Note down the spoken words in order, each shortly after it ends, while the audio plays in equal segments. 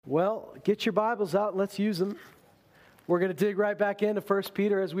Well, get your Bibles out and let's use them. We're going to dig right back into 1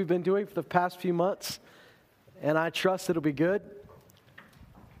 Peter as we've been doing for the past few months. And I trust it'll be good.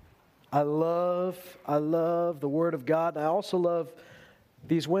 I love the Word of God. I also love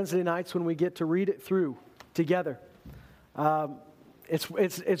these Wednesday nights when we get to read it through together.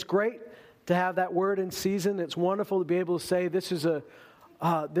 It's great to have that Word in season. It's wonderful to be able to say this is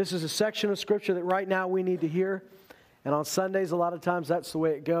a section of Scripture that right now we need to hear. And on Sundays, a lot of times that's the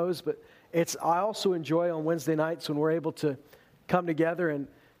way it goes. But I also enjoy on Wednesday nights when we're able to come together and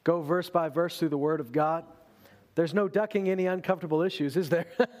go verse by verse through the Word of God. There's no ducking any uncomfortable issues, is there?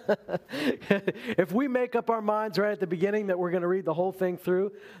 If we make up our minds right at the beginning that we're going to read the whole thing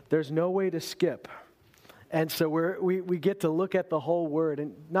through, there's no way to skip. And so we get to look at the whole Word,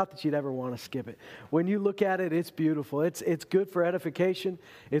 and not that you'd ever want to skip it. When you look at it, it's beautiful. It's good for edification.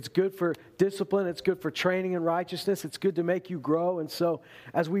 It's good for discipline. It's good for training in righteousness. It's good to make you grow. And so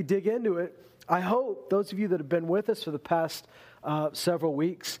as we dig into it, I hope those of you that have been with us for the past several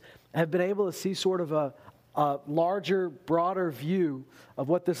weeks have been able to see sort of a larger, broader view of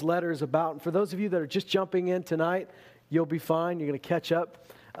what this letter is about. And for those of you that are just jumping in tonight, you'll be fine. You're going to catch up.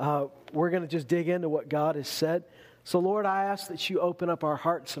 We're going to just dig into what God has said. So, Lord, I ask that you open up our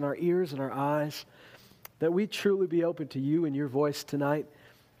hearts and our ears and our eyes, that we truly be open to you and your voice tonight.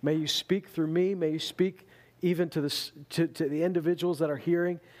 May you speak through me. May you speak even to the individuals that are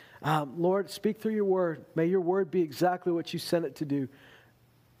hearing. Lord, speak through your word. May your word be exactly what you sent it to do.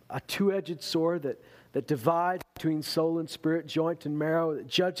 A two-edged sword that divides between soul and spirit, joint and marrow, that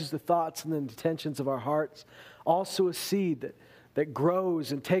judges the thoughts and the intentions of our hearts. Also a seed that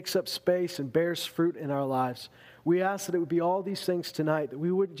grows and takes up space and bears fruit in our lives. We ask that it would be all these things tonight, that we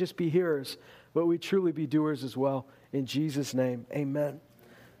wouldn't just be hearers, but we truly be doers as well. In Jesus' name, amen.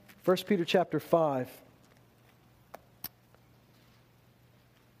 1 Peter chapter 5.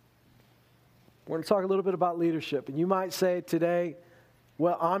 We're going to talk a little bit about leadership. And you might say today,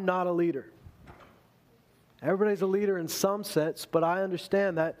 well, I'm not a leader. Everybody's a leader in some sense, but I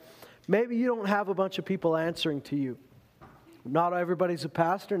understand that maybe you don't have a bunch of people answering to you. Not everybody's a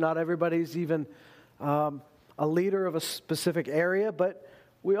pastor. Not everybody's even a leader of a specific area. But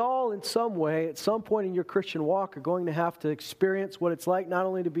we all, in some way, at some point in your Christian walk, are going to have to experience what it's like not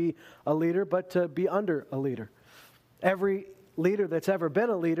only to be a leader, but to be under a leader. Every leader that's ever been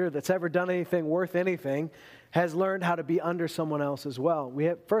a leader, that's ever done anything worth anything, has learned how to be under someone else as well. We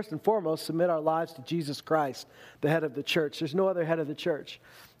have, first and foremost, submit our lives to Jesus Christ, the head of the church. There's no other head of the church.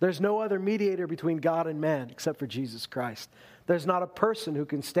 There's no other mediator between God and man except for Jesus Christ. There's not a person who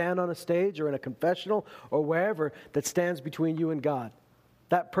can stand on a stage or in a confessional or wherever that stands between you and God.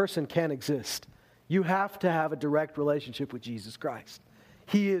 That person can't exist. You have to have a direct relationship with Jesus Christ.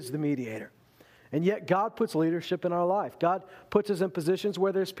 He is the mediator. And yet God puts leadership in our life. God puts us in positions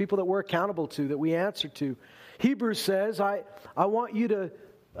where there's people that we're accountable to, that we answer to. Hebrews says, I want you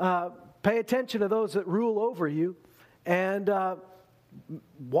to pay attention to those that rule over you and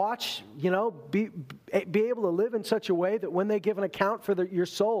watch, be able to live in such a way that when they give an account for your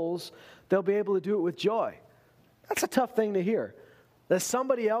souls, they'll be able to do it with joy. That's a tough thing to hear. That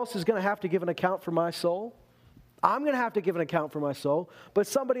somebody else is going to have to give an account for my soul. I'm going to have to give an account for my soul, but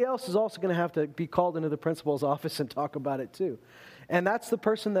somebody else is also going to have to be called into the principal's office and talk about it too. And that's the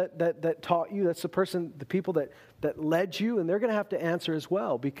person that taught you. That's the people that led you, and they're going to have to answer as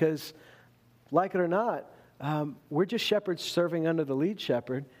well because, like it or not, we're just shepherds serving under the lead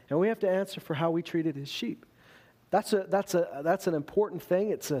shepherd, and we have to answer for how we treated his sheep. That's an important thing.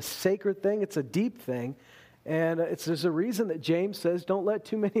 It's a sacred thing. It's a deep thing. And there's a reason that James says, don't let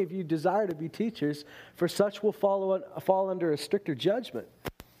too many of you desire to be teachers, for such will fall under a stricter judgment.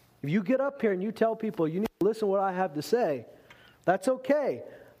 If you get up here and you tell people, you need to listen to what I have to say, that's okay.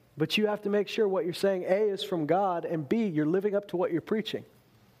 But you have to make sure what you're saying, A, is from God, and B, you're living up to what you're preaching.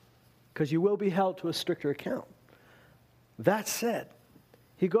 Because you will be held to a stricter account. That said,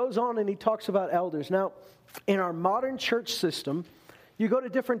 he goes on and he talks about elders. Now, in our modern church system, you go to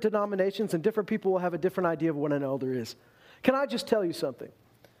different denominations and different people will have a different idea of what an elder is. Can I just tell you something?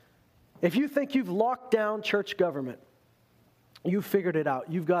 If you think you've locked down church government, you've figured it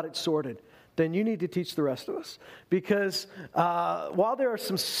out, you've got it sorted, then you need to teach the rest of us. Because while there are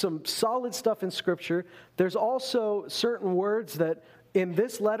some solid stuff in Scripture, there's also certain words that in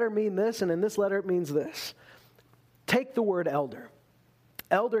this letter mean this and in this letter it means this. Take the word elder.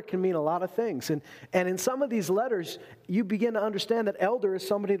 Elder can mean a lot of things. And in some of these letters, you begin to understand that elder is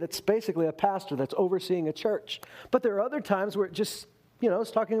somebody that's basically a pastor that's overseeing a church. But there are other times where it just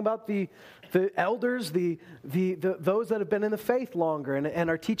it's talking about the elders, those that have been in the faith longer and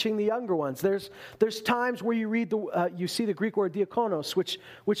are teaching the younger ones. There's times where you see the Greek word diakonos,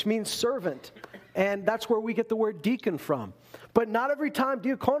 which means servant, and that's where we get the word deacon from. But not every time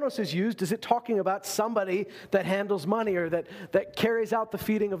diakonos is used is it talking about somebody that handles money or that carries out the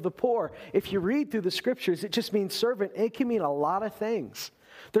feeding of the poor. If you read through the scriptures, it just means servant. It can mean a lot of things.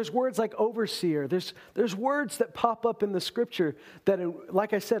 There's words like overseer. There's words that pop up in the scripture that,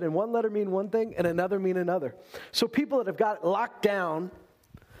 like I said, in one letter mean one thing and another mean another. So people that have got it locked down,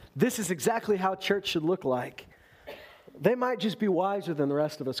 this is exactly how church should look like. They might just be wiser than the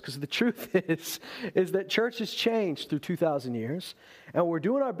rest of us, because the truth is that church has changed through 2,000 years, and we're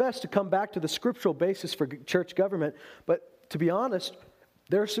doing our best to come back to the scriptural basis for church government. But to be honest,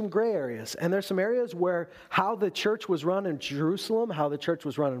 there are some gray areas, and there's some areas where how the church was run in Jerusalem, how the church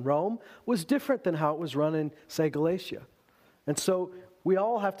was run in Rome, was different than how it was run in, say, Galatia. And so we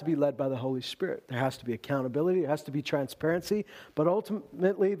all have to be led by the Holy Spirit. There has to be accountability, there has to be transparency, but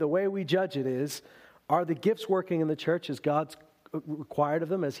ultimately the way we judge it is, are the gifts working in the church as God's required of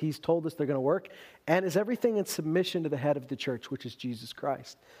them, as He's told us they're going to work? And is everything in submission to the head of the church, which is Jesus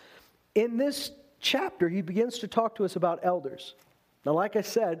Christ? In this chapter, he begins to talk to us about elders. Now, like I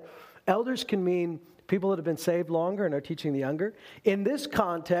said, elders can mean people that have been saved longer and are teaching the younger. In this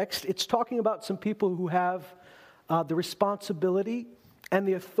context, it's talking about some people who have the responsibility and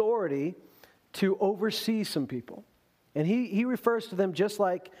the authority to oversee some people. And he refers to them just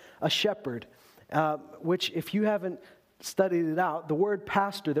like a shepherd. Which, if you haven't studied it out, the word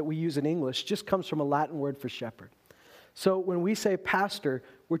pastor that we use in English just comes from a Latin word for shepherd. So when we say pastor,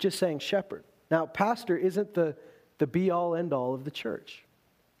 we're just saying shepherd. Now, pastor isn't the be-all, end-all of the church.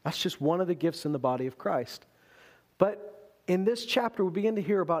 That's just one of the gifts in the body of Christ. But in this chapter, we begin to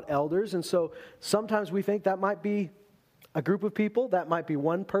hear about elders, and so sometimes we think that might be a group of people, that might be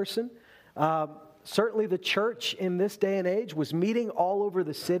one person. Certainly the church in this day and age was meeting all over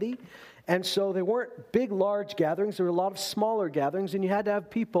the city. And so they weren't big, large gatherings. There were a lot of smaller gatherings, and you had to have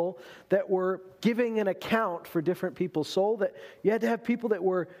people that were giving an account for different people's soul. That you had to have people that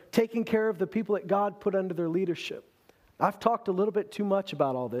were taking care of the people that God put under their leadership. I've talked a little bit too much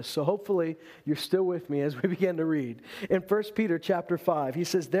about all this, so hopefully you're still with me as we begin to read. In 1 Peter chapter 5, he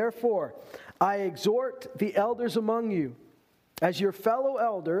says, "Therefore, I exhort the elders among you, as your fellow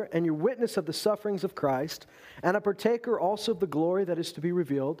elder and your witness of the sufferings of Christ, and a partaker also of the glory that is to be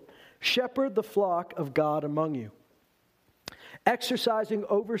revealed, shepherd the flock of God among you, exercising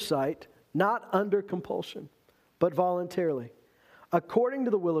oversight, not under compulsion, but voluntarily, according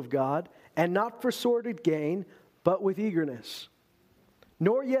to the will of God, and not for sordid gain, but with eagerness.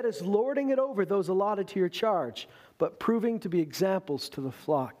 Nor yet as lording it over those allotted to your charge, but proving to be examples to the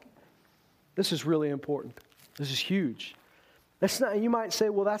flock." This is really important. This is huge. That's not, you might say,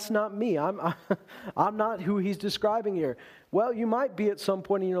 well, that's not me. I'm not who he's describing here. Well, you might be at some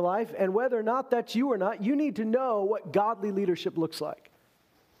point in your life, and whether or not that's you or not, you need to know what godly leadership looks like.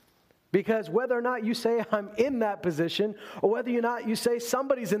 Because whether or not you say I'm in that position, or whether or not you say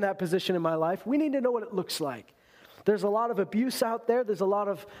somebody's in that position in my life, we need to know what it looks like. There's a lot of abuse out there. There's a lot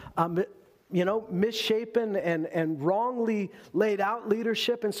of misshapen and wrongly laid out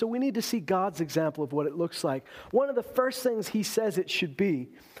leadership. And so we need to see God's example of what it looks like. One of the first things he says it should be,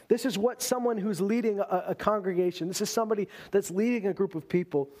 this is what someone who's leading a congregation, this is somebody that's leading a group of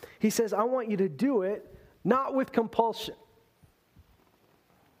people. He says, I want you to do it not with compulsion.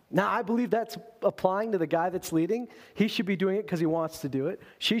 Now, I believe that's applying to the guy that's leading. He should be doing it because he wants to do it.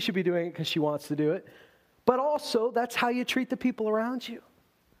 She should be doing it because she wants to do it. But also, that's how you treat the people around you.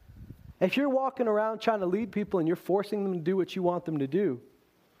 If you're walking around trying to lead people and you're forcing them to do what you want them to do,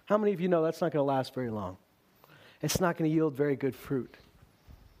 how many of you know that's not going to last very long? It's not going to yield very good fruit.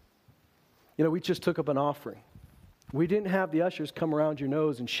 You know, we just took up an offering. We didn't have the ushers come around your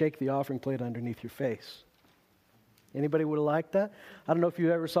nose and shake the offering plate underneath your face. Anybody would have liked that? I don't know if you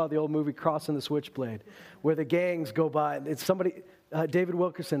ever saw the old movie Crossing the Switchblade, where the gangs go by. And it's somebody, David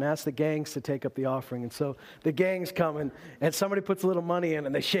Wilkerson asked the gangs to take up the offering. And so the gangs come and somebody puts a little money in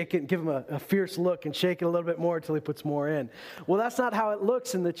and they shake it and give him a fierce look and shake it a little bit more until he puts more in. Well, that's not how it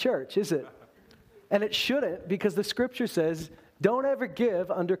looks in the church, is it? And it shouldn't, because the scripture says, don't ever give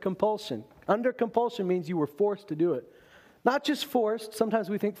under compulsion. Under compulsion means you were forced to do it. Not just forced. Sometimes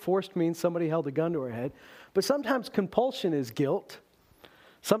we think forced means somebody held a gun to our head. But sometimes compulsion is guilt.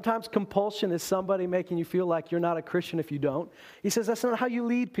 Sometimes compulsion is somebody making you feel like you're not a Christian if you don't. He says that's not how you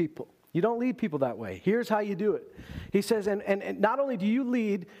lead people. You don't lead people that way. Here's how you do it. He says, and not only do you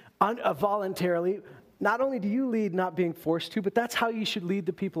lead voluntarily, not only do you lead not being forced to, but that's how you should lead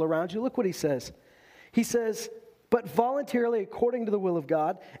the people around you. Look what he says. He says, but voluntarily according to the will of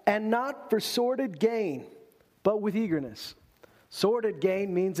God, and not for sordid gain, but with eagerness. Sordid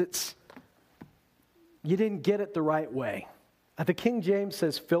gain means you didn't get it the right way. The King James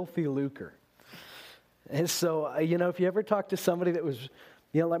says filthy lucre. And so, if you ever talk to somebody that was,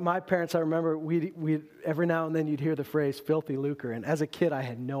 like my parents, I remember we every now and then you'd hear the phrase filthy lucre. And as a kid, I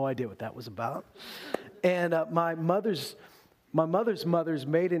had no idea what that was about. And my mother's mother's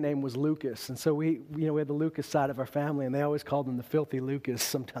maiden name was Lucas. And so we had the Lucas side of our family, and they always called him the filthy Lucas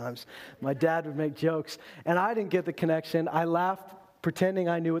sometimes. My dad would make jokes. And I didn't get the connection. I laughed, pretending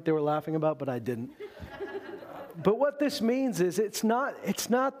I knew what they were laughing about, but I didn't. But what this means is it's not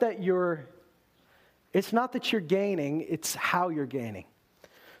that you're gaining, it's how you're gaining.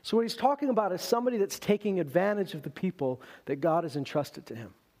 So what he's talking about is somebody that's taking advantage of the people that God has entrusted to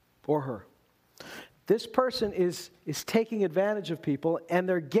him or her. This person is taking advantage of people, and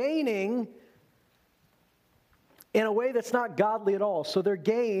they're gaining in a way that's not godly at all. So their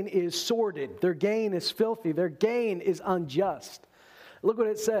gain is sordid. Their gain is filthy. Their gain is unjust. Look what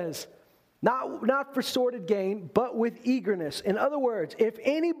it says. Not for sordid gain, but with eagerness. In other words, if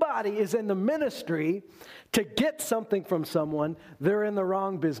anybody is in the ministry to get something from someone, they're in the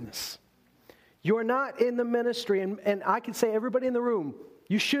wrong business. You're not in the ministry, and I can say everybody in the room,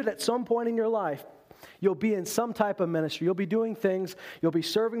 you should at some point in your life, you'll be in some type of ministry. You'll be doing things. You'll be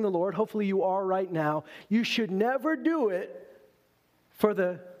serving the Lord. Hopefully you are right now. You should never do it for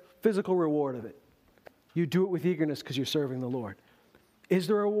the physical reward of it. You do it with eagerness because you're serving the Lord. Is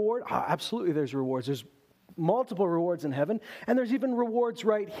there a reward? Absolutely there's rewards. There's multiple rewards in heaven, and there's even rewards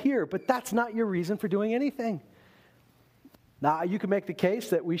right here, but that's not your reason for doing anything. Now, you can make the case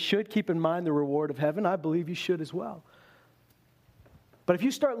that we should keep in mind the reward of heaven. I believe you should as well. But if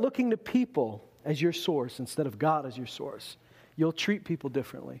you start looking to people as your source instead of God as your source, you'll treat people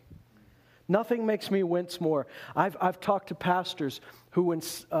differently. Nothing makes me wince more. I've talked to pastors who, when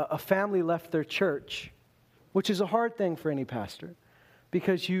a family left their church, which is a hard thing for any pastor,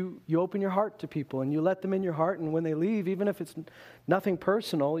 because you open your heart to people and you let them in your heart, and when they leave, even if it's nothing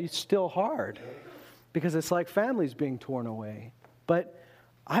personal, it's still hard because it's like families being torn away. But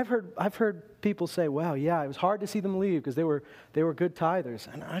I've heard people say, "Wow, yeah, it was hard to see them leave because they were good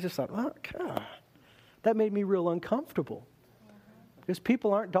tithers," and I just thought, "Well, God, that made me real uncomfortable because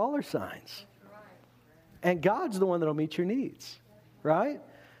people aren't dollar signs, and God's the one that'll meet your needs, right?"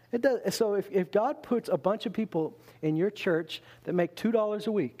 It does. So if God puts a bunch of people in your church that make $2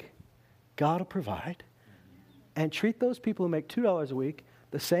 a week, God will provide. And treat those people who make $2 a week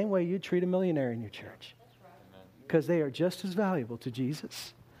the same way you treat a millionaire in your church. Because they are just as valuable to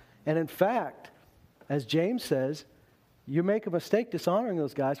Jesus. And in fact, as James says, you make a mistake dishonoring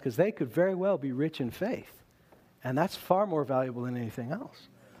those guys because they could very well be rich in faith. And that's far more valuable than anything else.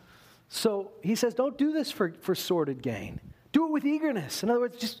 So he says, don't do this for sordid gain. Do it with eagerness. In other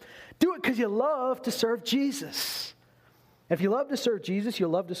words, just do it because you love to serve Jesus. If you love to serve Jesus,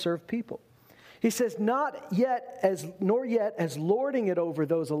 you'll love to serve people. He says, nor yet as lording it over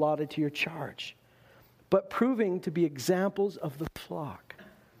those allotted to your charge, but proving to be examples of the flock.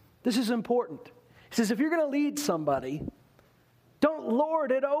 This is important. He says, if you're going to lead somebody, don't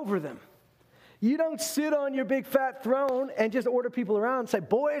lord it over them. You don't sit on your big fat throne and just order people around and say,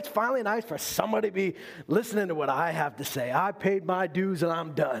 boy, it's finally nice for somebody to be listening to what I have to say. I paid my dues and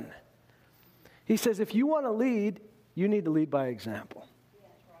I'm done. He says, if you want to lead, you need to lead by example.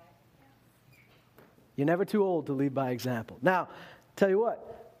 You're never too old to lead by example. Now, tell you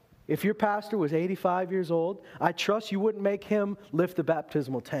what, if your pastor was 85 years old, I trust you wouldn't make him lift the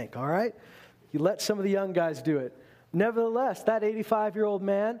baptismal tank, all right? You let some of the young guys do it. Nevertheless, that 85-year-old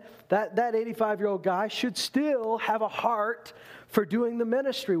man, that 85-year-old guy should still have a heart for doing the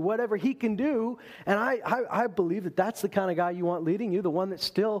ministry, whatever he can do. And I believe that that's the kind of guy you want leading you, the one that's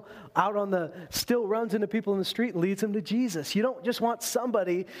still still runs into people in the street and leads them to Jesus. You don't just want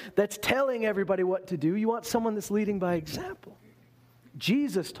somebody that's telling everybody what to do. You want someone that's leading by example.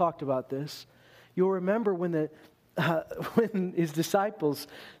 Jesus talked about this. You'll remember when his disciples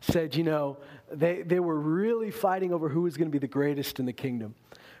said, they were really fighting over who was going to be the greatest in the kingdom,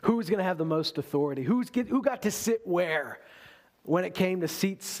 who was going to have the most authority, who got to sit where when it came to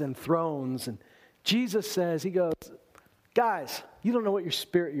seats and thrones. And Jesus says, he goes, guys, you don't know what your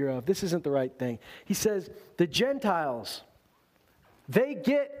spirit you're of. This isn't the right thing. He says, the Gentiles, they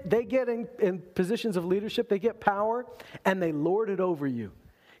get in positions of leadership, they get power, and they lord it over you.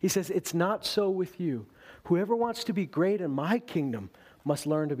 He says, it's not so with you. Whoever wants to be great in my kingdom must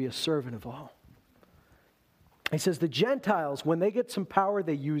learn to be a servant of all. He says the Gentiles, when they get some power,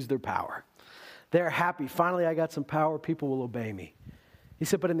 they use their power. They're happy. Finally, I got some power. People will obey me. He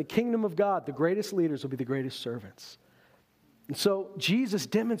said, but in the kingdom of God, the greatest leaders will be the greatest servants. And so Jesus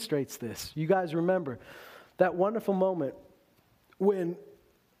demonstrates this. You guys remember that wonderful moment when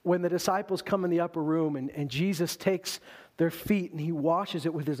the disciples come in the upper room and Jesus takes their feet and he washes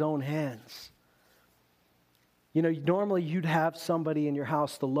it with his own hands. You know, normally you'd have somebody in your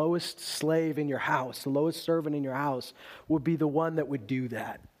house, the lowest slave in your house, the lowest servant in your house would be the one that would do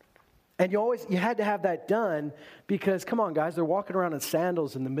that. And you had to have that done because, come on guys, they're walking around in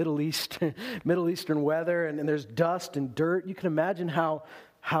sandals in the Middle Eastern weather and there's dust and dirt. You can imagine how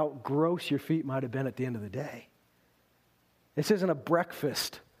gross your feet might have been at the end of the day. This isn't a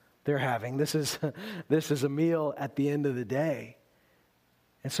breakfast they're having. This is a meal at the end of the day.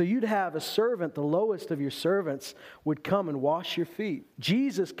 And so you'd have a servant, the lowest of your servants, would come and wash your feet.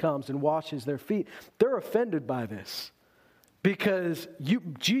 Jesus comes and washes their feet. They're offended by this because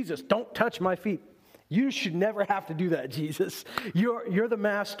Jesus, don't touch my feet. You should never have to do that, Jesus. You're the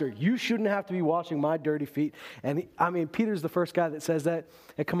master. You shouldn't have to be washing my dirty feet. And Peter's the first guy that says that.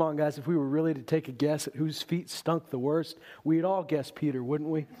 And come on, guys, if we were really to take a guess at whose feet stunk the worst, we'd all guess Peter, wouldn't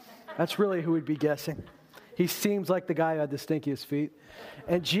we? That's really who we'd be guessing. He seems like the guy who had the stinkiest feet.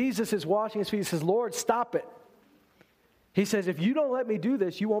 And Jesus is washing his feet. He says, Lord, stop it. He says, if you don't let me do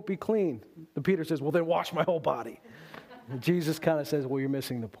this, you won't be clean. And Peter says, well, then wash my whole body. And Jesus kind of says, well, you're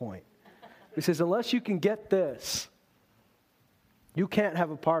missing the point. He says, unless you can get this, you can't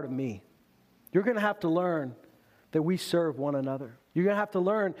have a part of me. You're going to have to learn that we serve one another. You're going to have to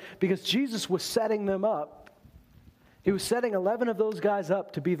learn because Jesus was setting them up. He was setting 11 of those guys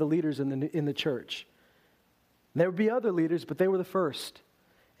up to be the leaders in the church. And there would be other leaders, but they were the first.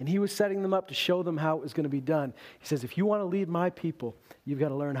 And he was setting them up to show them how it was going to be done. He says, if you want to lead my people, you've got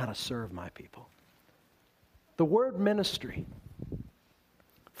to learn how to serve my people. The word ministry.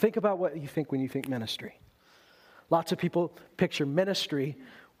 Think about what you think when you think ministry. Lots of people picture ministry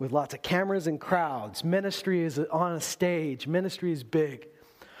with lots of cameras and crowds. Ministry is on a stage. Ministry is big.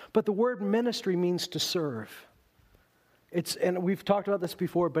 But the word ministry means to serve. And we've talked about this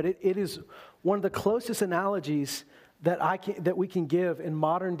before, but it is one of the closest analogies that we can give in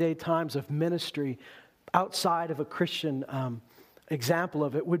modern day times of ministry outside of a Christian example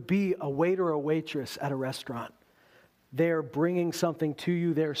of it would be a waiter or a waitress at a restaurant. They're bringing something to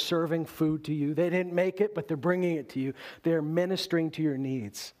you. They're serving food to you. They didn't make it, but they're bringing it to you. They're ministering to your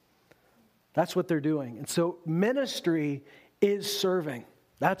needs. That's what they're doing. And so ministry is serving.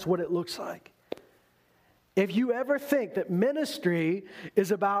 That's what it looks like. If you ever think that ministry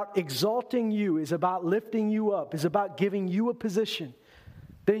is about exalting you, is about lifting you up, is about giving you a position,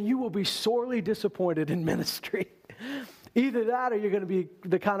 then you will be sorely disappointed in ministry. Either that or you're going to be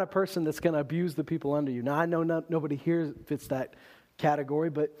the kind of person that's going to abuse the people under you. Now, I know nobody here fits that category,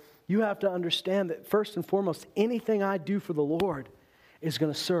 but you have to understand that first and foremost, anything I do for the Lord is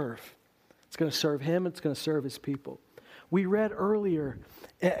going to serve. It's going to serve Him. It's going to serve His people. We read earlier,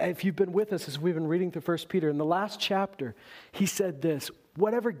 if you've been with us as we've been reading through 1 Peter, in the last chapter, he said this,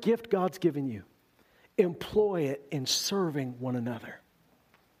 whatever gift God's given you, employ it in serving one another.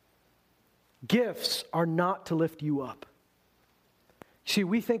 Gifts are not to lift you up. See,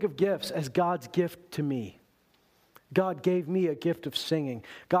 we think of gifts as God's gift to me. God gave me a gift of singing.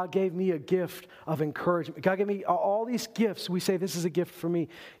 God gave me a gift of encouragement. God gave me all these gifts. We say this is a gift for me.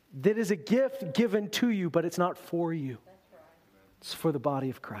 That is a gift given to you, but it's not for you. It's for the body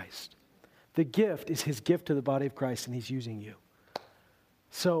of Christ. The gift is His gift to the body of Christ, and He's using you.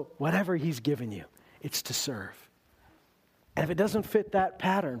 So whatever He's given you, it's to serve. And if it doesn't fit that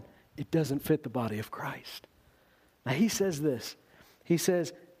pattern, it doesn't fit the body of Christ. Now He says this. He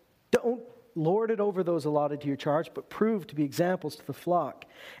says, don't lord it over those allotted to your charge, but prove to be examples to the flock.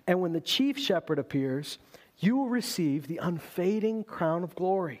 And when the chief shepherd appears, you will receive the unfading crown of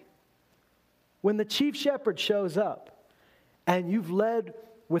glory. When the chief shepherd shows up, and you've led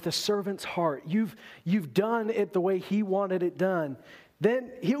with a servant's heart, you've done it the way He wanted it done,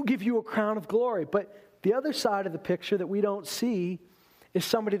 then He'll give you a crown of glory. But the other side of the picture that we don't see is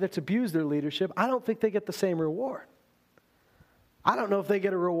somebody that's abused their leadership. I don't think they get the same reward. I don't know if they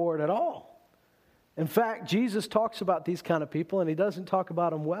get a reward at all. In fact, Jesus talks about these kind of people, and He doesn't talk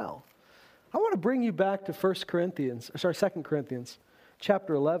about them well. I want to bring you back to 2 Corinthians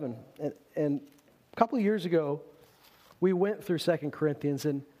chapter 11. And a couple of years ago, we went through 2 Corinthians,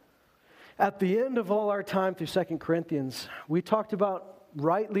 and at the end of all our time through 2 Corinthians, we talked about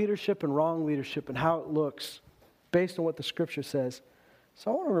right leadership and wrong leadership and how it looks based on what the Scripture says.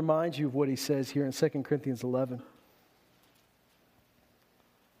 So I want to remind you of what he says here in 2 Corinthians 11.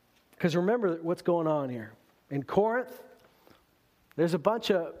 Because remember what's going on here. In Corinth, there's a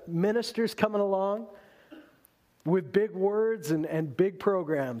bunch of ministers coming along, with big words and big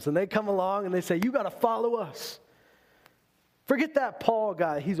programs. And they come along and they say, you got to follow us. Forget that Paul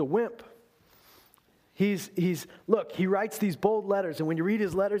guy. He's a wimp. Look, he writes these bold letters, and when you read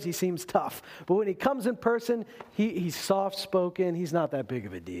his letters, he seems tough. But when he comes in person, he's soft-spoken. He's not that big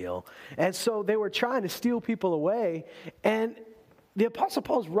of a deal. And so they were trying to steal people away. And the Apostle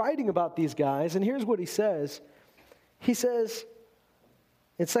Paul's writing about these guys, and here's what he says. He says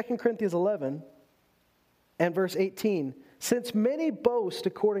in 2 Corinthians 11 and verse 18, since many boast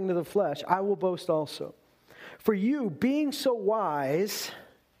according to the flesh, I will boast also. For you, being so wise...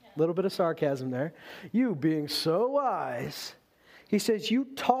 A little bit of sarcasm there. You being so wise, he says, you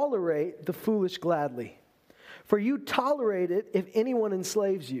tolerate the foolish gladly. For you tolerate it if anyone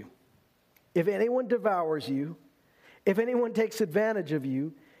enslaves you, if anyone devours you, if anyone takes advantage of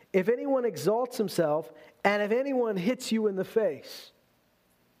you, if anyone exalts himself, and if anyone hits you in the face.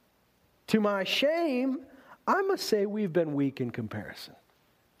 To my shame, I must say we've been weak in comparison.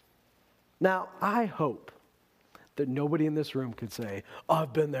 Now, I hope that nobody in this room could say, oh,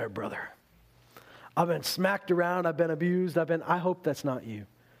 I've been there, brother. I've been smacked around. I've been abused. I hope that's not you.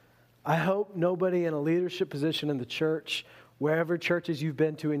 I hope nobody in a leadership position in the church, wherever churches you've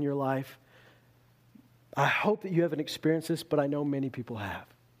been to in your life, I hope that you haven't experienced this, but I know many people have.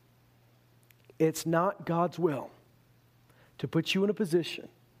 It's not God's will to put you in a position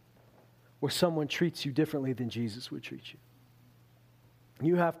where someone treats you differently than Jesus would treat you.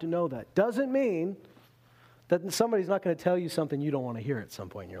 You have to know that. Doesn't mean that somebody's not going to tell you something you don't want to hear at some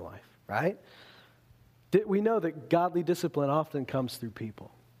point in your life, right? We know that godly discipline often comes through people.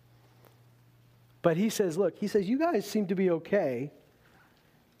 But he says, look, you guys seem to be okay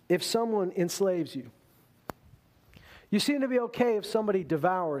if someone enslaves you. You seem to be okay if somebody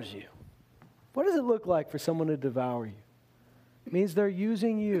devours you. What does it look like for someone to devour you? It means they're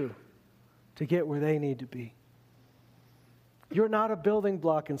using you to get where they need to be. You're not a building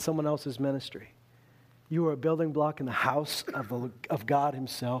block in someone else's ministry. You are a building block in the house of God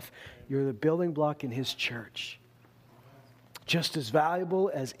himself. You're the building block in his church. Just as valuable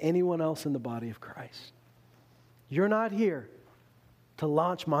as anyone else in the body of Christ. You're not here to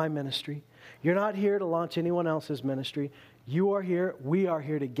launch my ministry. You're not here to launch anyone else's ministry. You are here, we are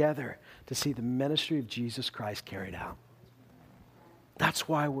here together to see the ministry of Jesus Christ carried out. That's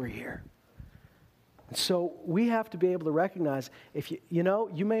why we're here. And so we have to be able to recognize, if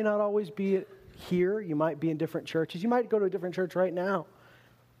you may not always be here, you might be in different churches. You might go to a different church right now.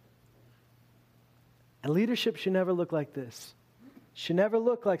 And leadership should never look like this. It should never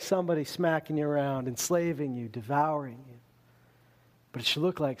look like somebody smacking you around, enslaving you, devouring you. But it should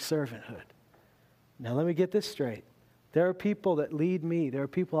look like servanthood. Now let me get this straight. There are people that lead me. There are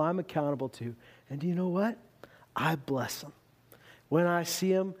people I'm accountable to. And do you know what? I bless them. When I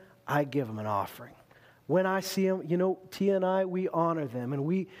see them, I give them an offering. When I see them, Tia and I, we honor them, and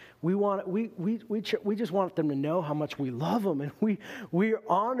we just want them to know how much we love them, and we are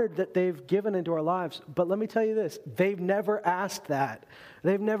honored that they've given into our lives. But let me tell you this: they've never asked that,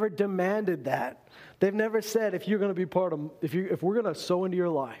 they've never demanded that, they've never said, if you're going to be part of, if we're going to sow into your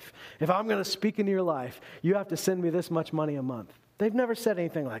life, if I'm going to speak into your life, you have to send me this much money a month. They've never said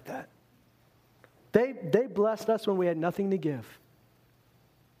anything like that. They blessed us when we had nothing to give.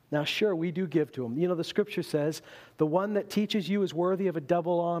 Now, sure, we do give to them. The scripture says, the one that teaches you is worthy of a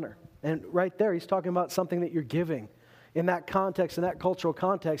double honor. And right there, he's talking about something that you're giving. In that context, in that cultural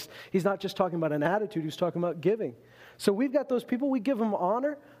context, he's not just talking about an attitude, he's talking about giving. So we've got those people, we give them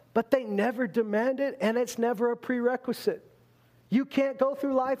honor, but they never demand it, and it's never a prerequisite. You can't go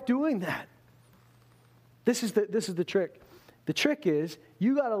through life doing that. This is the trick. The trick is,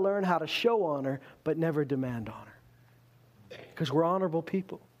 you got to learn how to show honor, but never demand honor. Because we're honorable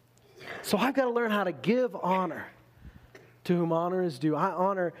people. So I've got to learn how to give honor to whom honor is due.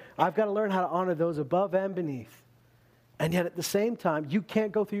 I've got to learn how to honor those above and beneath. And yet at the same time, you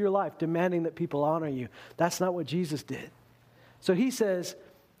can't go through your life demanding that people honor you. That's not what Jesus did. So he says,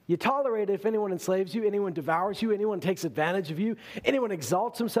 you tolerate it if anyone enslaves you, anyone devours you, anyone takes advantage of you, anyone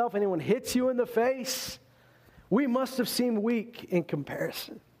exalts himself, anyone hits you in the face. We must have seemed weak in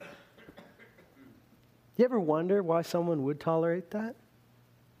comparison. You ever wonder why someone would tolerate that?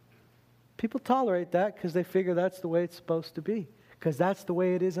 People tolerate that because they figure that's the way it's supposed to be, because that's the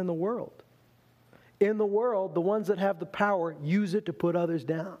way it is in the world. In the world, the ones that have the power use it to put others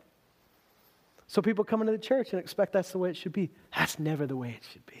down. So people come into the church and expect that's the way it should be. That's never the way it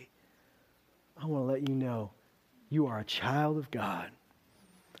should be. I want to let you know, you are a child of God,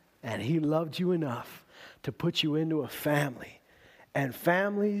 and he loved you enough to put you into a family. And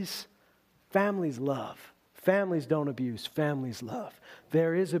families love. Families don't abuse. Families love.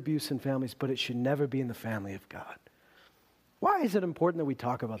 There is abuse in families, but it should never be in the family of God. Why is it important that we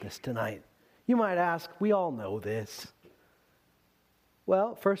talk about this tonight? You might ask, we all know this.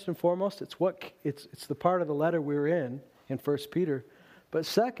 Well, first and foremost, it's the part of the letter we're in 1 Peter. But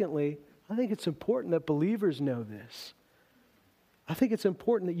secondly, I think it's important that believers know this. I think it's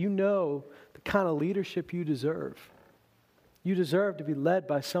important that you know the kind of leadership you deserve. You deserve to be led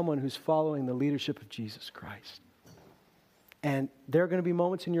by someone who's following the leadership of Jesus Christ. And there are going to be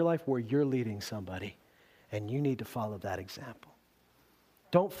moments in your life where you're leading somebody, and you need to follow that example.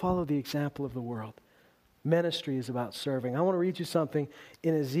 Don't follow the example of the world. Ministry is about serving. I want to read you something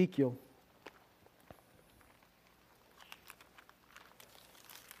in Ezekiel.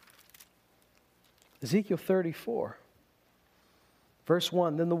 Ezekiel 34, verse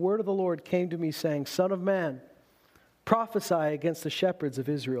 1. Then the word of the Lord came to me saying, Son of man, prophesy against the shepherds of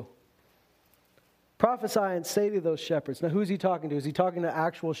Israel. Prophesy and say to those shepherds. Now, who's he talking to? Is he talking to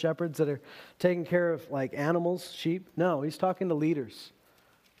actual shepherds that are taking care of like animals, sheep? No, he's talking to leaders.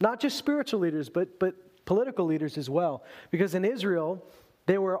 Not just spiritual leaders, but political leaders as well. Because in Israel,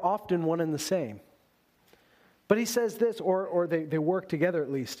 they were often one and the same. But he says this, or they work together at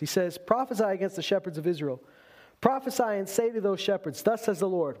least. He says, prophesy against the shepherds of Israel. Prophesy and say to those shepherds, thus says the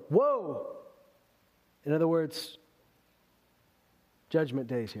Lord, woe! In other words, judgment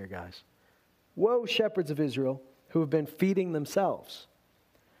days here, guys. Woe, shepherds of Israel, who have been feeding themselves.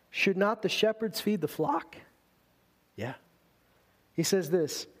 Should not the shepherds feed the flock? Yeah. He says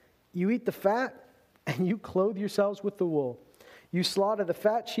this, you eat the fat and you clothe yourselves with the wool. You slaughter the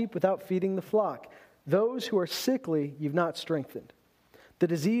fat sheep without feeding the flock. Those who are sickly you've not strengthened. The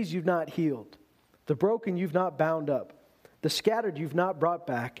diseased you've not healed. The broken you've not bound up. The scattered you've not brought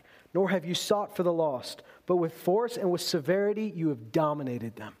back, nor have you sought for the lost. But with force and with severity you have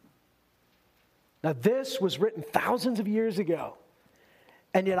dominated them. Now this was written thousands of years ago.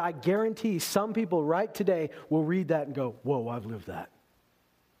 And yet I guarantee some people right today will read that and go, whoa, I've lived that.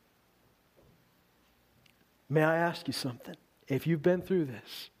 May I ask you something? If you've been through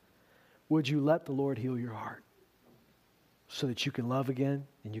this, would you let the Lord heal your heart so that you can love again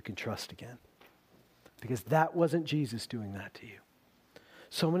and you can trust again? Because that wasn't Jesus doing that to you.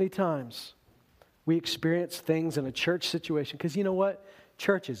 So many times we experience things in a church situation, because you know what?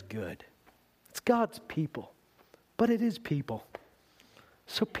 Church is good. It's God's people, but it is people.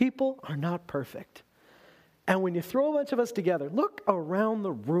 So people are not perfect. And when you throw a bunch of us together, look around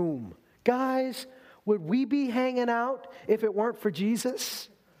the room. Guys, would we be hanging out if it weren't for Jesus?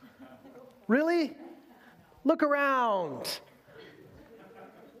 Really? Look around.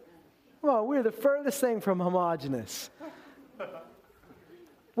 Well, we're the furthest thing from homogenous.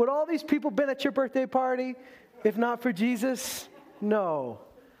 Would all these people been at your birthday party if not for Jesus? No.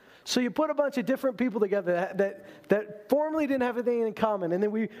 So you put a bunch of different people together that formerly didn't have anything in common. And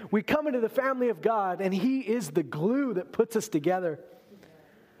then we come into the family of God, and He is the glue that puts us together.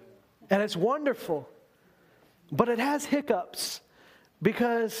 And it's wonderful. But it has hiccups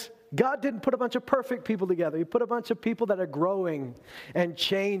because God didn't put a bunch of perfect people together. He put a bunch of people that are growing and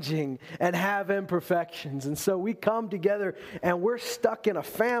changing and have imperfections. And so we come together and we're stuck in a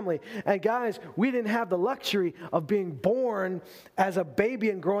family. And guys, we didn't have the luxury of being born as a baby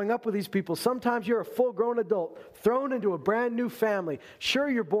and growing up with these people. Sometimes you're a full-grown adult thrown into a brand new family. Sure,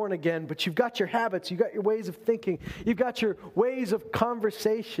 you're born again, but you've got your habits. You've got your ways of thinking. You've got your ways of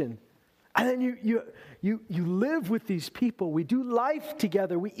conversation. And then you live with these people. We do life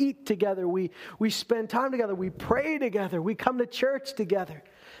together. We eat together. We spend time together. We pray together. We come to church together.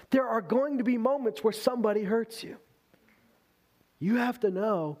 There are going to be moments where somebody hurts you. You have to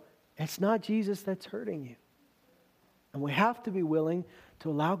know it's not Jesus that's hurting you. And we have to be willing to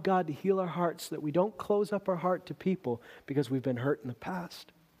allow God to heal our hearts so that we don't close up our heart to people because we've been hurt in the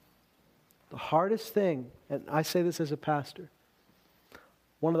past. The hardest thing, and I say this as a pastor,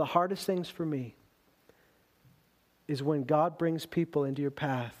 one of the hardest things for me is when God brings people into your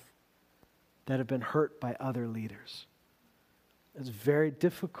path that have been hurt by other leaders. It's very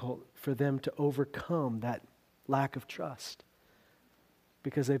difficult for them to overcome that lack of trust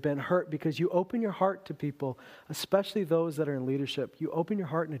because they've been hurt. Because you open your heart to people, especially those that are in leadership, you open your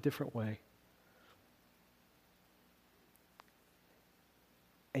heart in a different way.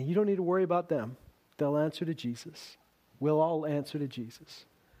 And you don't need to worry about them. They'll answer to Jesus. We'll all answer to Jesus.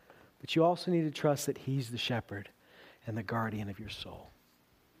 But you also need to trust that He's the shepherd and the guardian of your soul.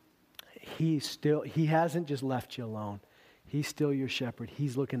 He hasn't just left you alone. He's still your shepherd.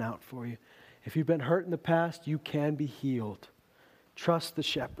 He's looking out for you. If you've been hurt in the past, you can be healed. Trust the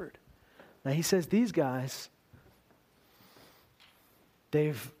shepherd. Now he says these guys,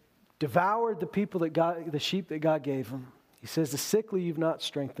 they've devoured the sheep that God gave him. He says, the sickly you've not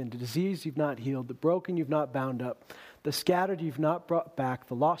strengthened, the diseased you've not healed, the broken you've not bound up, the scattered you've not brought back,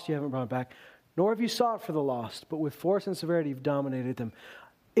 the lost you haven't brought back, nor have you sought for the lost, but with force and severity you've dominated them.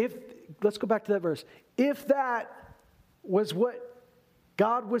 Let's go back to that verse. If that was what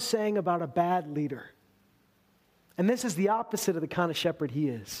God was saying about a bad leader, and this is the opposite of the kind of shepherd he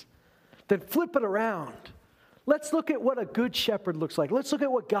is, then flip it around. Let's look at what a good shepherd looks like. Let's look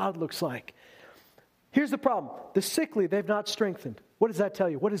at what God looks like. Here's the problem. The sickly, they've not strengthened. What does that tell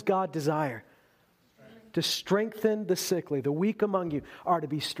you? What does God desire? To strengthen the sickly. The weak among you are to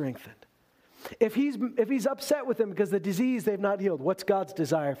be strengthened. If he's upset with them because the disease they've not healed, what's God's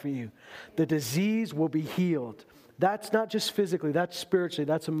desire for you? The disease will be healed. That's not just physically, that's spiritually,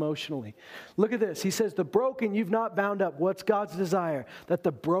 that's emotionally. Look at this. He says, the broken you've not bound up. What's God's desire? That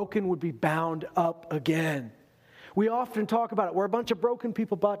the broken would be bound up again. We often talk about it. We're a bunch of broken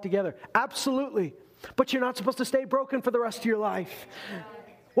people brought together. Absolutely. But you're not supposed to stay broken for the rest of your life.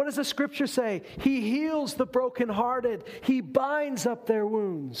 What does the scripture say? He heals the brokenhearted. He binds up their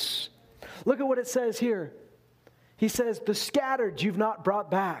wounds. Look at what it says here. He says, the scattered you've not brought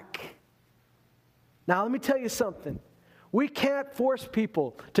back. Now, let me tell you something. We can't force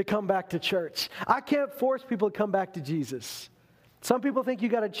people to come back to church. I can't force people to come back to Jesus. Some people think you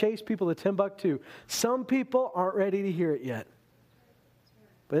got to chase people to Timbuktu. Some people aren't ready to hear it yet.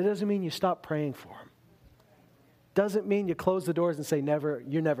 But it doesn't mean you stop praying for them. Doesn't mean you close the doors and say,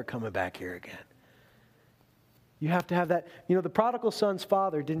 you're never coming back here again. You have to have that. You know, the prodigal son's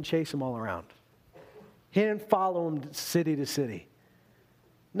father didn't chase him all around. He didn't follow him city to city.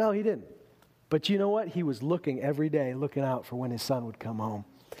 No, he didn't. But you know what? He was looking every day, looking out for when his son would come home.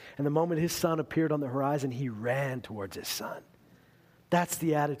 And the moment his son appeared on the horizon, he ran towards his son. That's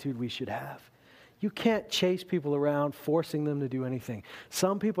the attitude we should have. You can't chase people around, forcing them to do anything.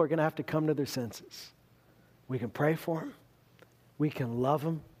 Some people are going to have to come to their senses. We can pray for them. We can love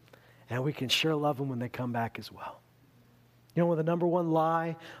them. And we can sure love them when they come back as well. You know, the number one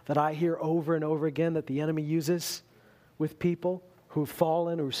lie that I hear over and over again that the enemy uses with people who've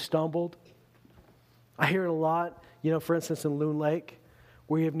fallen or stumbled, I hear it a lot, you know, for instance, in Loon Lake,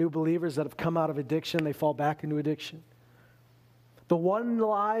 where you have new believers that have come out of addiction, they fall back into addiction. The one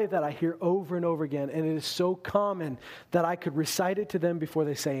lie that I hear over and over again, and it is so common that I could recite it to them before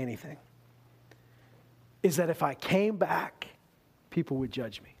they say anything, is that if I came back, people would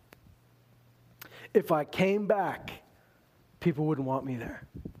judge me. If I came back, people wouldn't want me there.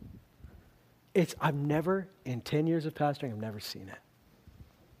 I've never, in 10 years of pastoring, I've never seen it.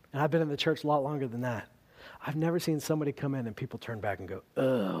 And I've been in the church a lot longer than that. I've never seen somebody come in and people turn back and go,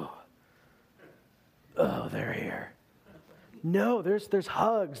 oh, they're here. No, there's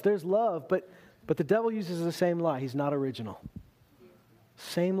hugs, there's love, but the devil uses the same lie. He's not original.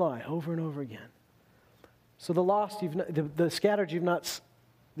 Same lie over and over again. So the lost, the scattered, you've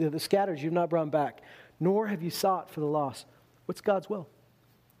not brought back, nor have you sought for the lost. What's God's will?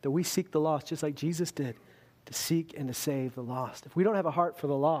 That we seek the lost, just like Jesus did, to seek and to save the lost. If we don't have a heart for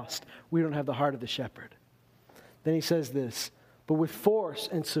the lost, we don't have the heart of the shepherd. Then he says this, but with force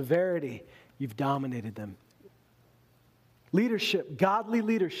and severity, you've dominated them. Leadership, godly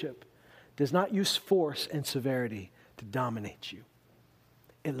leadership, does not use force and severity to dominate you.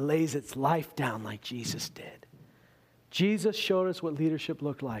 It lays its life down like Jesus did. Jesus showed us what leadership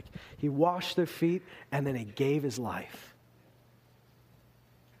looked like. He washed their feet and then he gave his life.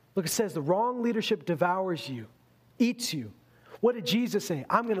 Look, it says the wrong leadership devours you, eats you. What did Jesus say?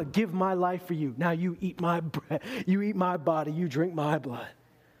 I'm going to give my life for you. Now you eat my bread, you eat my body, you drink my blood.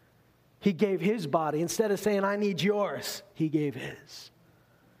 He gave his body. Instead of saying, I need yours, he gave his.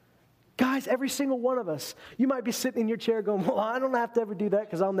 Guys, every single one of us, you might be sitting in your chair going, well, I don't have to ever do that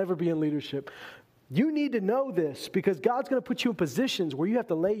because I'll never be in leadership. You need to know this because God's going to put you in positions where you have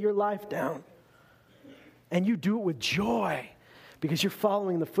to lay your life down. And you do it with joy because you're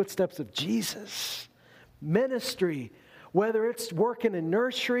following the footsteps of Jesus. Ministry, whether it's working in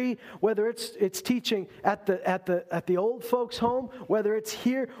nursery, whether it's teaching at the old folks' home, whether it's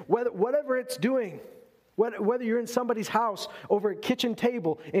here, whatever it's doing, whether you're in somebody's house over a kitchen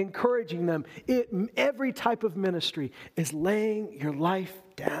table encouraging them, every type of ministry is laying your life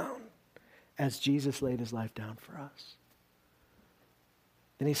down as Jesus laid his life down for us.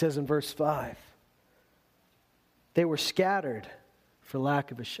 Then he says in verse 5, they were scattered for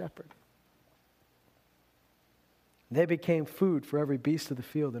lack of a shepherd. They became food for every beast of the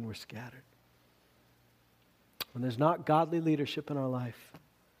field and were scattered. When there's not godly leadership in our life,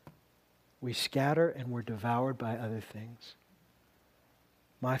 we scatter and we're devoured by other things.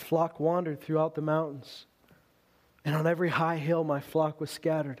 My flock wandered throughout the mountains, and on every high hill my flock was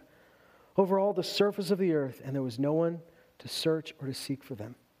scattered. over all the surface of the earth, and there was no one to search or to seek for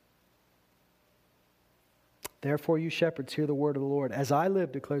them. Therefore, you shepherds, hear the word of the Lord. As I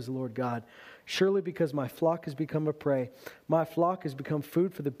live, declares the Lord God, surely because my flock has become a prey, my flock has become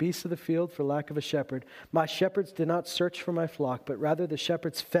food for the beasts of the field for lack of a shepherd. My shepherds did not search for my flock, but rather the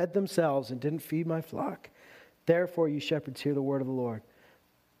shepherds fed themselves and didn't feed my flock. Therefore, you shepherds, hear the word of the Lord.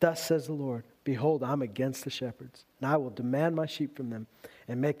 Thus says the Lord, behold, I'm against the shepherds, and I will demand my sheep from them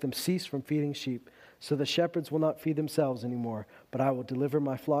and make them cease from feeding sheep. So the shepherds will not feed themselves anymore, but I will deliver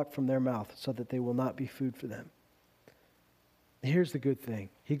my flock from their mouth so that they will not be food for them. Here's the good thing.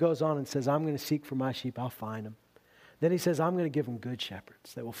 He goes on and says, I'm going to seek for my sheep. I'll find them. Then he says, I'm going to give them good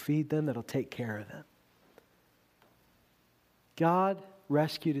shepherds that will feed them, that will take care of them. God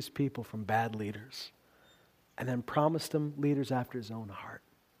rescued his people from bad leaders and then promised them leaders after his own heart.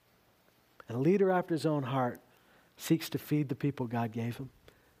 And a leader after his own heart seeks to feed the people God gave him.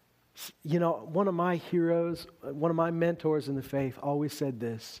 You know, one of my heroes, one of my mentors in the faith always said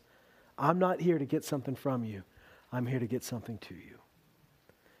this, I'm not here to get something from you. I'm here to get something to you.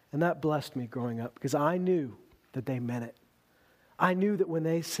 And that blessed me growing up because I knew that they meant it. I knew that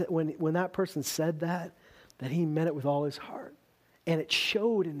when that person said that he meant it with all his heart. And it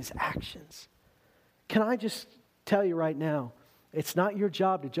showed in his actions. Can I just tell you right now, it's not your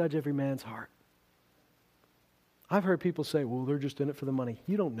job to judge every man's heart. I've heard people say, well, they're just in it for the money.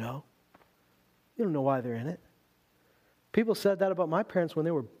 You don't know. You don't know why they're in it. People said that about my parents when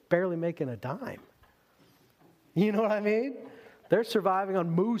they were barely making a dime. You know what I mean? They're surviving on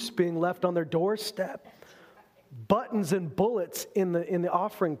moose being left on their doorstep. Buttons and bullets in the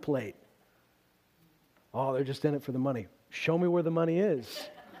offering plate. Oh, they're just in it for the money. Show me where the money is.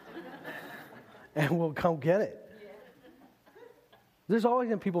 And we'll come get it. There's always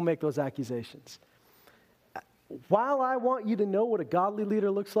going to be people make those accusations. While I want you to know what a godly leader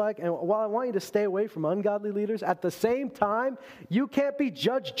looks like, and while I want you to stay away from ungodly leaders, at the same time, you can't be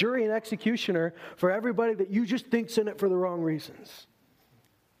judge, jury, and executioner for everybody that you just think's in it for the wrong reasons.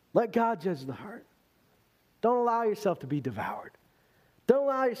 Let God judge the heart. Don't allow yourself to be devoured. Don't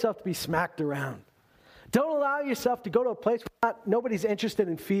allow yourself to be smacked around. Don't allow yourself to go to a place where nobody's interested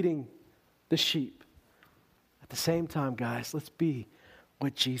in feeding the sheep. At the same time, guys, let's be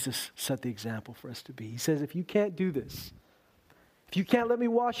what Jesus set the example for us to be. He says, if you can't do this, if you can't let me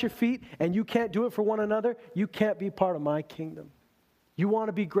wash your feet and you can't do it for one another, you can't be part of my kingdom. You want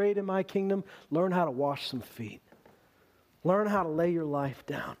to be great in my kingdom? Learn how to wash some feet. Learn how to lay your life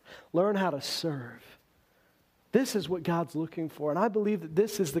down. Learn how to serve. This is what God's looking for. And I believe that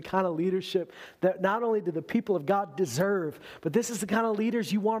this is the kind of leadership that not only do the people of God deserve, but this is the kind of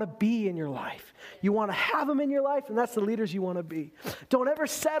leaders you want to be in your life. You want to have them in your life, and that's the leaders you want to be. Don't ever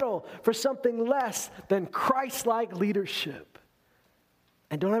settle for something less than Christ-like leadership.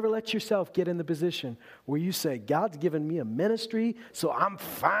 And don't ever let yourself get in the position where you say, God's given me a ministry, so I'm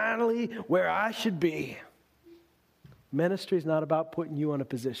finally where I should be. Ministry is not about putting you in a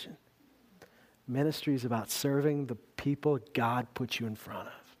position. Ministry is about serving the people God put you in front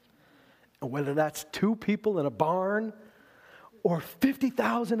of. And whether that's 2 people in a barn or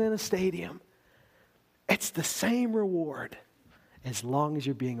 50,000 in a stadium, it's the same reward as long as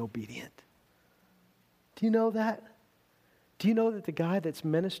you're being obedient. Do you know that? Do you know that the guy that's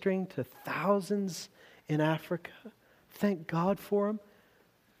ministering to thousands in Africa, thank God for him,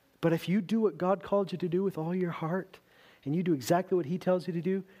 but if you do what God called you to do with all your heart and you do exactly what he tells you to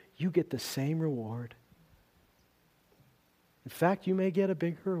do, you get the same reward. In fact, you may get a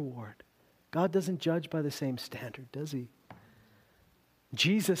bigger reward. God doesn't judge by the same standard, does he?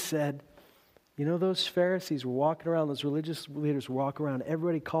 Jesus said, you know, those Pharisees were walking around, those religious leaders were walking around,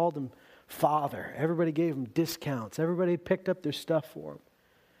 everybody called him Father. Everybody gave him discounts. Everybody picked up their stuff for him.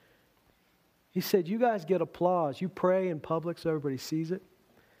 He said, you guys get applause. You pray in public so everybody sees it.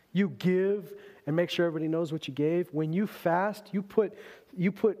 You give and make sure everybody knows what you gave. When you fast, you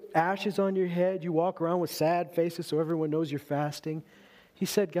put ashes on your head. You walk around with sad faces so everyone knows you're fasting. He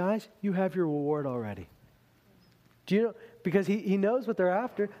said, guys, you have your reward already. Do you know? Because he knows what they're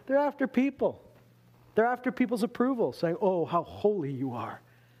after. They're after people. They're after people's approval, saying, oh, how holy you are.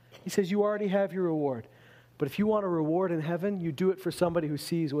 He says, you already have your reward. But if you want a reward in heaven, you do it for somebody who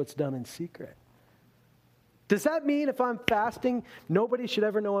sees what's done in secret. Does that mean if I'm fasting, nobody should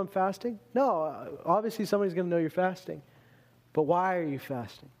ever know I'm fasting? No, obviously somebody's going to know you're fasting. But why are you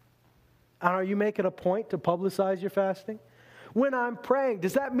fasting? And are you making a point to publicize your fasting? When I'm praying,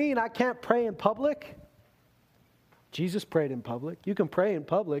 does that mean I can't pray in public? Jesus prayed in public. You can pray in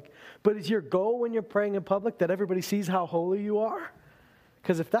public. But is your goal when you're praying in public that everybody sees how holy you are?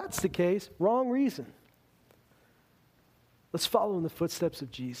 Because if that's the case, wrong reason. Let's follow in the footsteps of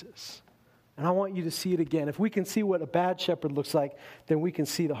Jesus. And I want you to see it again. If we can see what a bad shepherd looks like, then we can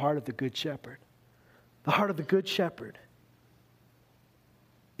see the heart of the good shepherd. The heart of the good shepherd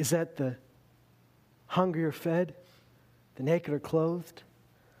is that the hungry are fed, the naked are clothed,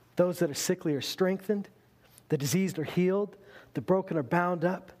 those that are sickly are strengthened, the diseased are healed, the broken are bound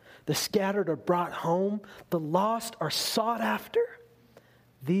up, the scattered are brought home, the lost are sought after.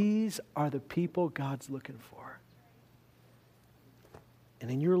 These are the people God's looking for. And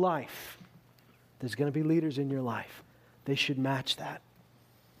in your life, there's going to be leaders in your life. They should match that.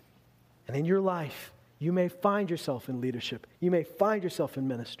 And in your life, you may find yourself in leadership. You may find yourself in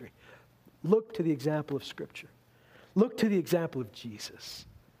ministry. Look to the example of Scripture. Look to the example of Jesus.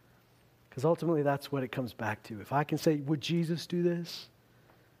 Because ultimately, that's what it comes back to. If I can say, would Jesus do this?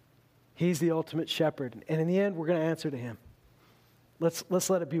 He's the ultimate shepherd. And in the end, we're going to answer to him. Let's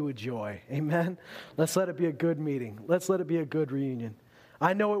let it be with joy. Amen? Let's let it be a good meeting. Let's let it be a good reunion.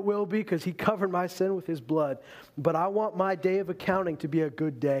 I know it will be because he covered my sin with his blood. But I want my day of accounting to be a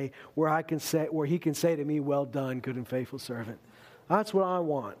good day where he can say to me, well done, good and faithful servant. That's what I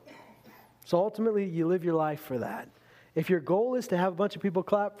want. So ultimately, you live your life for that. If your goal is to have a bunch of people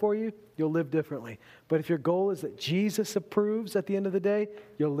clap for you, you'll live differently. But if your goal is that Jesus approves at the end of the day,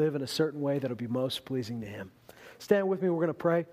 you'll live in a certain way that'll be most pleasing to him. Stand with me. We're going to pray.